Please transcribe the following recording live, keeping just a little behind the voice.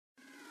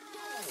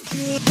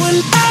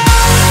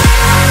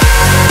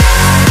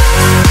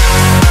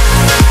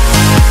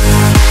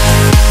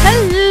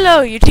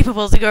Hello, you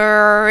peoples,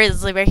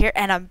 Grizzly Bear here,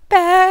 and I'm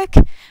back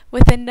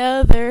with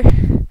another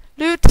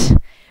loot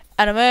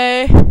anime.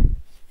 And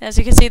as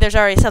you can see, there's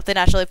already something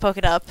actually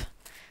poking up.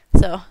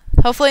 So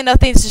hopefully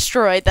nothing's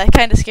destroyed. That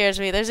kind of scares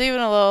me. There's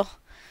even a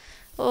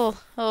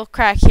little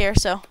crack here.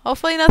 So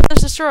hopefully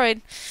nothing's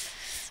destroyed.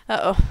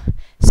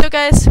 So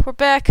guys, we're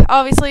back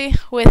obviously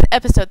with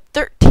episode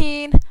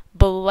 13,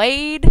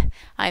 Blade.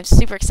 I'm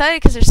super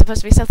excited because there's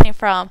supposed to be something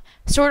from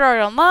Sword Art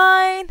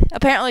Online.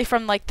 Apparently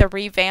from like the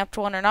revamped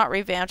one, or not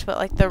revamped, but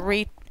like the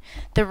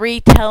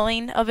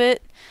retelling of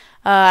it.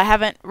 I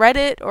haven't read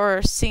it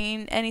or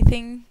seen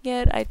anything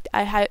yet.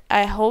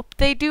 I hope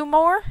they do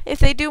more. If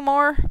they do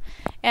more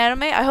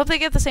anime, I hope they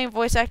get the same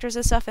voice actors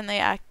and stuff, and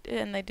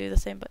they do the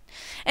same. But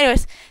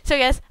anyways, so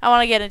guys, I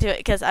want to get into it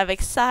because I'm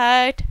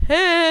excited.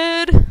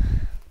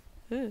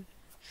 Ooh.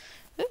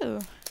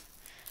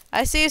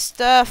 I see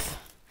stuff.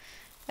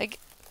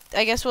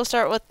 I guess we'll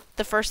start with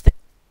the first thing.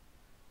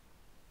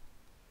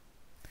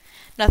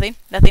 Nothing.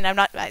 I'm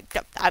not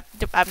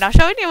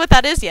showing you what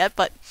that is yet,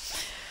 but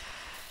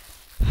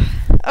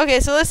okay,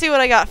 so let's see what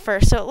I got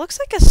first. So it looks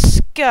like a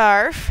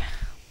scarf.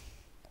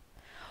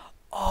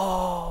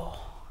 Oh.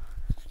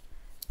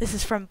 This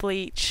is from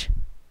Bleach.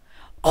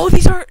 Oh,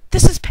 this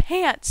is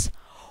pants.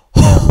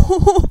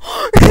 Oh,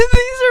 these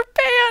are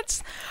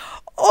pants.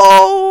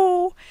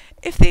 Oh,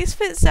 if these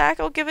fit Zach,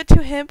 I'll give it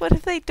to him, but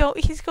if they don't,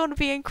 he's going to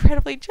be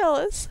incredibly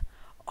jealous.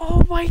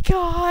 Oh my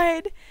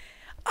god.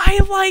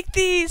 I like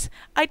these.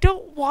 I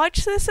don't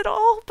watch this at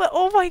all, but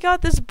oh my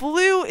god, this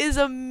blue is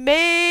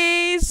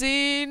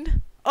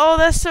amazing. Oh,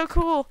 that's so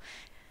cool.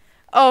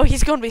 Oh,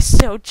 he's going to be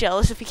so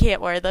jealous if he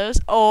can't wear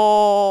those.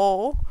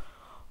 Oh,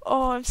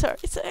 I'm sorry,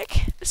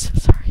 Zach. I'm so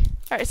sorry.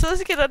 Alright, so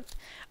let's get on.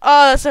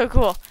 Oh, that's so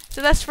cool.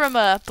 So that's from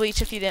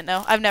Bleach, if you didn't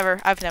know. I've never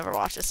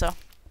watched it, so.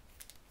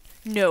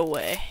 No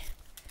way.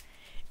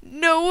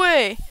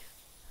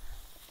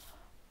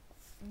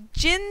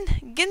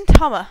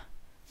 Gintama.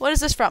 What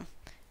is this from?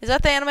 Is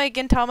that the anime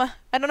Gintama?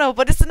 I don't know,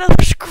 but it's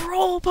another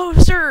scroll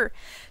poster.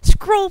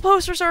 Scroll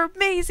posters are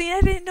amazing.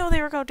 I didn't know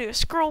they were going to do a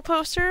scroll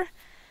poster.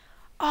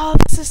 Oh,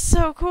 this is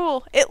so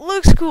cool. It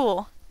looks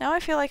cool. Now I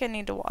feel like I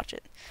need to watch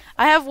it.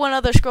 I have one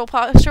other scroll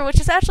poster, which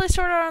is actually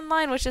Sword Art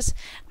Online, which is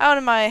out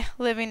in my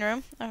living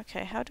room.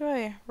 Okay, how do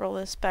I roll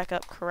this back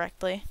up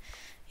correctly?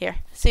 Here,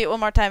 see it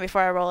one more time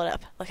before I roll it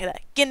up. Look at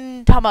that.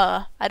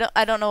 Gintama. I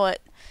don't know what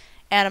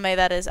anime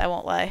that is. I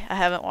won't lie. I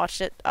haven't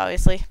watched it,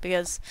 obviously,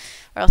 because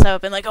or else I would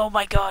have been like, oh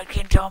my god,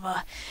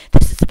 Gintama.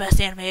 This is the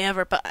best anime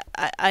ever. But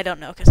I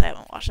don't know because I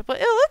haven't watched it. But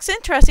it looks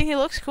interesting. He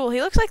looks cool.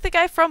 He looks like the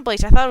guy from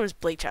Bleach. I thought it was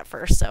Bleach at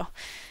first, so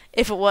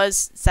if it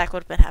was, Zach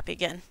would have been happy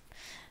again.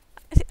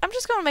 I'm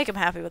just going to make him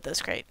happy with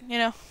this crate, you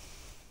know?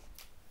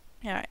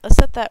 Alright, let's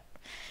set that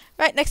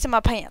right next to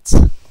my pants.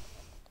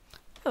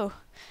 Oh.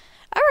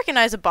 I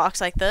recognize a box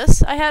like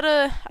this. I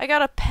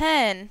got a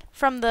pen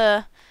from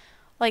the,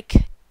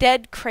 like,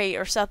 dead crate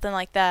or something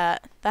like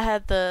that. That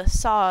had the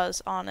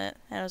saws on it,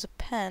 and it was a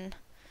pen.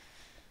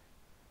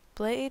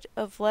 Blade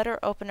of letter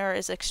opener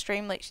is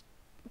extremely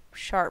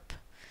sharp.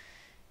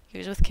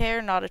 Use with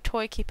care, not a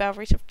toy. Keep out of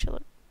reach of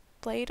chiller.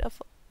 Blade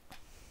of...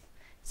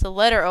 It's a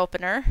letter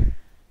opener.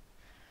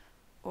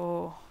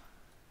 Oh.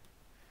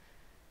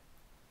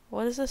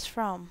 What is this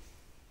from?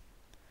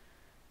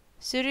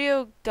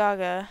 Studio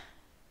Gaga.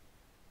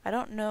 I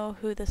don't know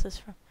who this is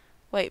from.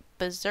 Wait,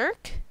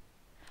 Berserk?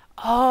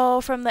 Oh,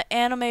 from the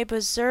anime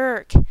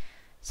Berserk.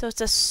 So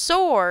it's a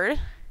sword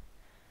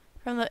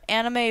from the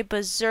anime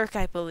Berserk,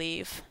 I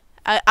believe.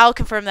 I'll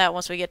confirm that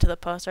once we get to the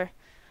poster.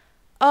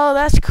 Oh,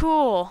 that's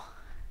cool.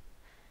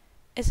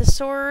 It's a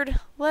sword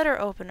letter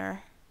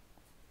opener.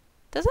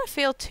 Doesn't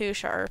feel too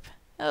sharp.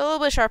 A little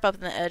bit sharp up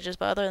in the edges,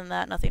 but other than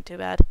that, nothing too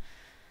bad.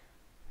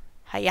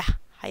 Hiya.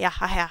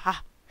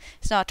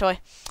 It's not a toy.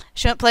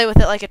 Shouldn't play with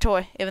it like a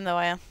toy, even though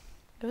I am.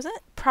 It wasn't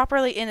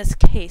properly in its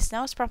case.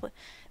 Now it's properly...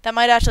 That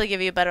might actually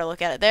give you a better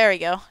look at it. There we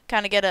go.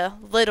 Kind of get a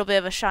little bit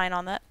of a shine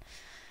on that.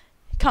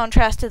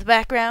 Contrast to the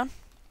background.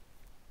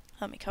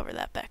 Let me cover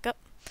that back up.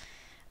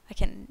 I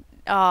can...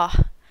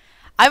 I'm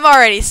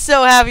already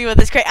so happy with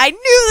this crate. I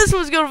knew this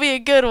was going to be a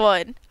good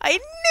one. I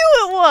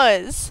knew it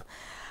was.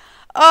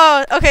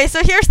 Oh, okay,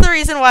 so here's the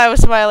reason why I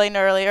was smiling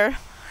earlier.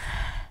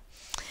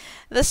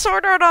 The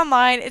Sword Art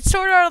Online, it's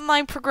Sword Art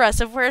Online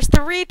Progressive, where it's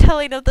the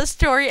retelling of the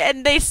story,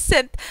 and they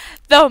sent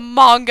the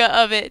manga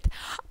of it.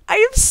 I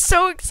am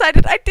so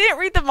excited. I didn't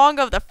read the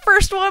manga of the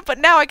first one, but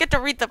now I get to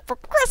read the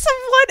Progressive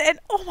one, and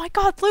oh my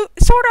god,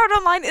 Sword Art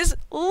Online is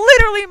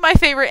literally my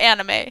favorite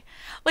anime.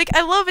 Like,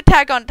 I love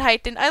Attack on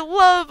Titan, I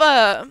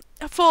love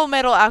Full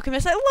Metal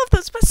Alchemist, I love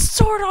those, but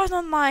Sword Art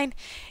Online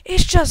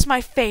is just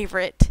my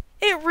favorite.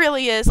 It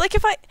really is. Like,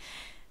 if I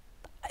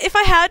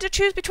had to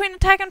choose between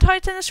Attack on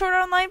Titan and Sword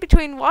Art Online,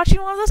 between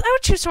watching one of those, I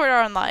would choose Sword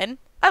Art Online.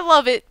 I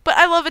love it, but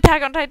I love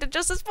Attack on Titan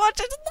just as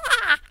much.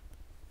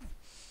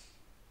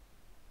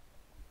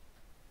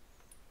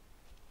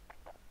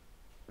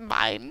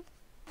 Mine.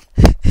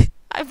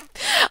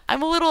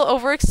 I'm a little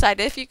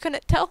overexcited, if you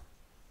couldn't tell.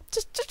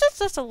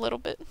 Just a little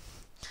bit.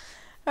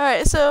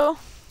 Alright, so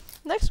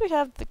next we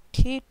have the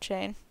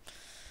keychain.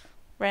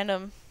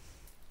 Random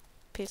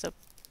piece of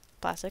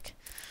plastic.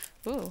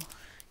 Ooh.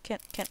 Can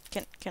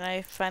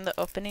I find the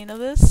opening of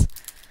this?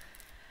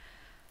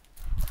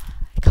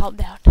 Calm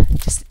down.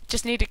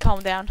 Just need to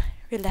calm down.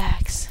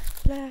 Relax.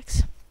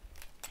 Relax.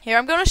 Here,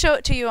 I'm going to show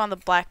it to you on the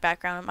black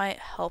background. It might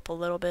help a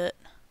little bit.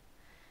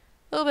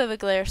 A little bit of a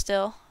glare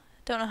still.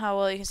 Don't know how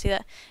well you can see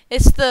that.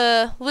 It's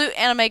the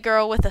LootAnime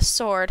girl with a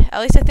sword.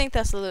 At least I think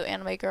that's the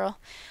LootAnime girl.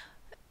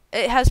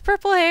 It has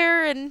purple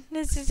hair and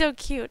it's so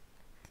cute.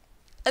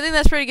 I think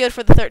that's pretty good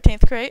for the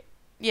 13th crate.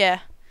 Yeah.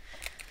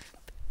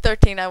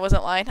 13, I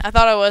wasn't lying. I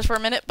thought I was for a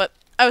minute, but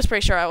I was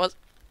pretty sure I was.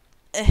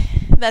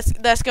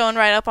 That's going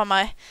right up on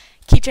my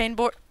keychain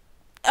board.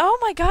 Oh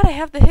my god, I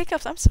have the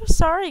hiccups. I'm so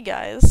sorry,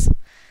 guys.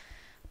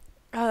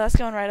 Oh, that's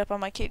going right up on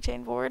my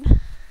keychain board.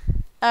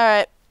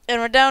 Alright,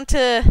 and we're down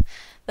to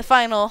the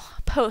final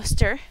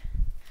poster.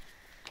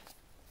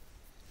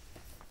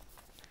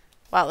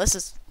 Wow, this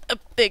is a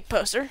big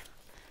poster.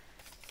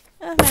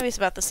 Maybe it's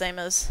about the same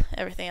as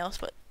everything else,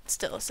 but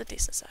still, it's a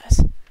decent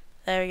size.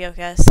 There we go,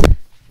 guys.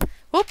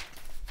 Whoop!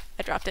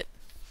 I dropped it.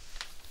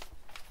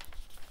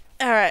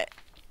 Alright.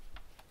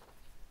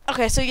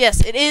 Okay, so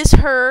yes, it is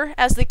her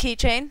as the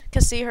keychain.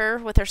 Cause see her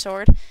with her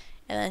sword.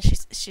 And then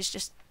she's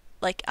just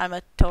like, I'm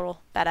a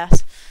total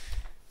badass.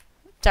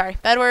 Sorry,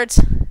 bad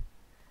words.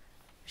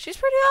 She's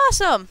pretty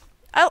awesome.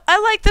 I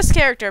like this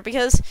character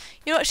because,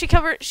 you know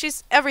what,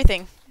 she's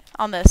everything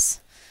on this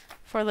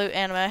for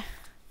LootAnime.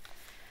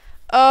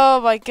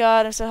 Oh my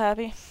god, I'm so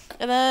happy.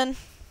 And then...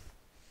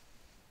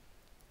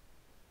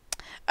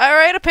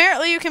 Alright,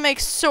 apparently you can make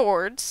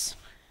swords.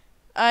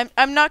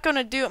 I'm not going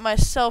to do it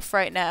myself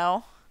right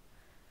now.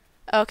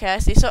 Okay, I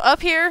see. So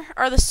up here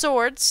are the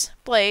swords,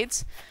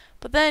 blades,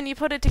 but then you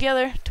put it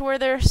together to where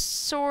they're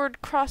sword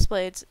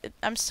crossblades.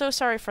 I'm so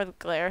sorry for the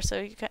glare,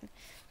 so you can...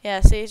 Yeah,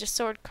 see, just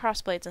sword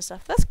crossblades and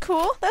stuff. That's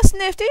cool. That's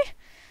nifty.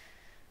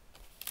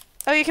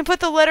 Oh, you can put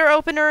the letter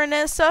opener in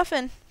and stuff,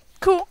 and...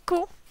 Cool,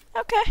 cool.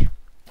 Okay.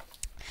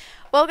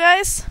 Well,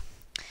 guys,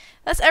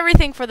 that's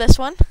everything for this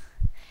one.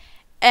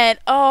 And,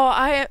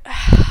 oh,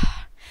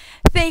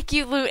 thank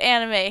you,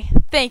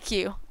 LootAnime. Thank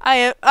you.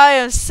 I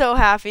am so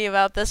happy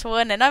about this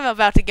one, and I'm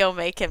about to go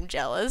make him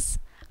jealous.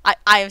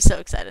 I am so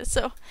excited.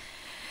 So,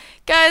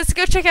 guys,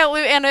 go check out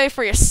LootAnime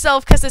for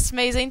yourself, because it's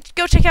amazing.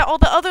 Go check out all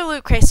the other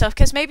Loot Crate stuff,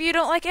 because maybe you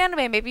don't like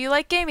anime, maybe you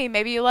like gaming,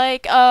 maybe you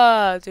like,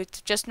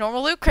 just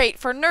normal Loot Crate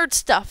for nerd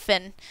stuff,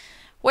 and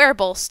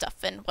wearable stuff,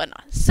 and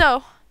whatnot.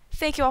 So...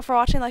 Thank you all for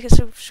watching. Like and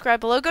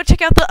subscribe below. Go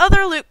check out the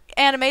other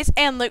LootAnimes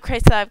and Loot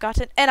Crates that I've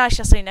gotten. And I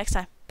shall see you next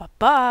time.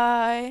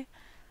 Bye-bye.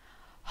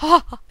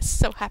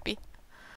 So happy.